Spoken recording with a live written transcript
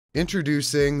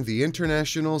Introducing the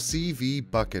International CV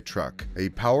Bucket Truck, a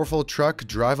powerful truck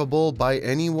drivable by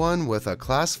anyone with a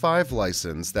Class 5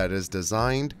 license that is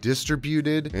designed,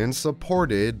 distributed, and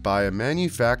supported by a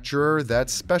manufacturer that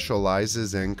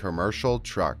specializes in commercial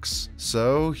trucks.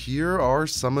 So here are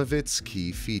some of its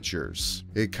key features.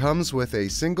 It comes with a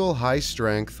single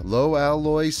high-strength,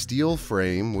 low-alloy steel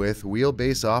frame with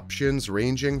wheelbase options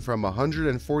ranging from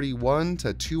 141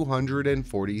 to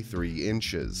 243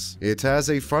 inches. It has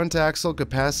a front axle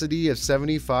capacity of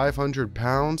 7,500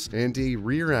 pounds and a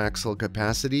rear axle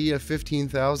capacity of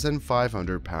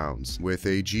 15,500 pounds, with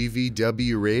a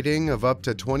GVW rating of up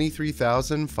to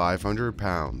 23,500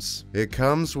 pounds. It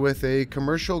comes with a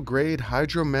commercial-grade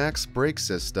Hydromax brake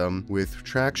system with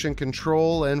traction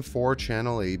control and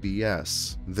 4-channel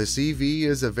ABS. The CV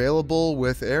is available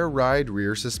with air ride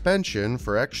rear suspension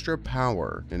for extra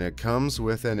power, and it comes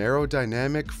with an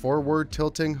aerodynamic forward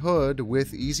tilting hood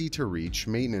with easy-to-reach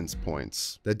maintenance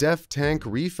points. The DEF tank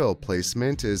refill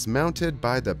placement is mounted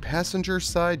by the passenger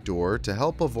side door to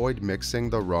help avoid mixing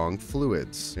the wrong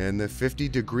fluids, and the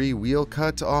 50-degree wheel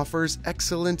cut offers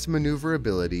excellent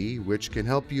maneuverability, which can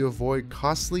help you avoid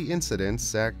costly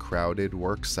incidents at crowded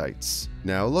work sites.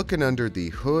 Now looking under the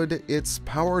hood, it's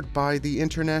powered by the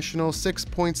International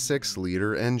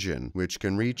 6.6-liter engine, which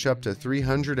can reach up to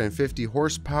 350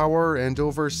 horsepower and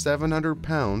over 700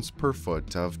 pounds per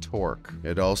foot of torque.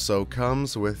 It also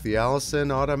comes with the Allison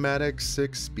automatic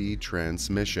 6-speed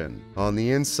transmission. On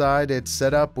the inside, it's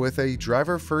set up with a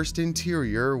driver-first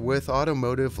interior with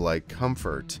automotive-like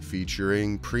comfort,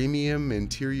 featuring premium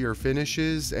interior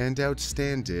finishes and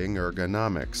outstanding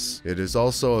ergonomics. It is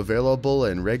also available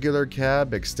in regular cab,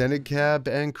 extended cab,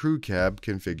 and crew cab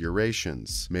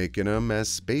configurations, making them as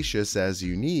spacious as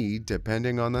you need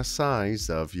depending on the size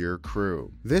of your crew.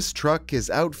 This truck is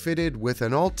outfitted with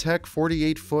an all-tech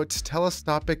 48-foot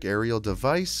telescopic aerial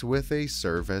device with a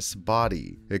service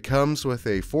body. It comes with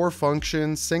a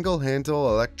 4-function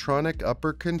single-handle electronic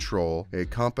upper control, a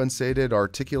compensated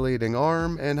articulating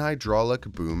arm, and hydraulic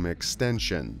boom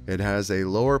extension. It has a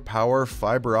lower power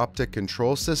fiber optic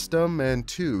control system and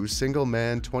 2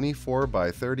 single-man 24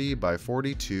 by 30 by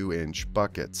 42 inch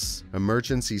buckets.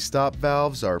 Emergency stop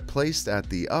valves are placed at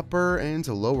the upper and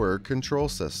lower control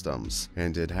systems,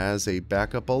 and it has a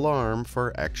backup alarm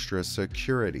for extra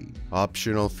security.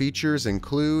 Optional features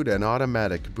include an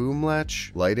automatic boom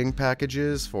latch, lighting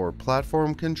packages for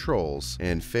platform controls,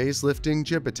 and phase lifting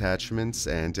jib attachments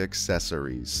and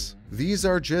accessories. These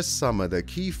are just some of the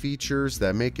key features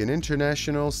that make an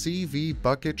International CV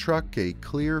bucket truck a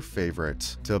clear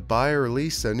favorite. To buy or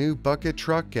lease a new bucket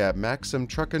truck at Maxim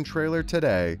Truck and Trailer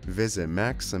today, visit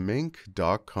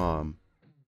maximinc.com.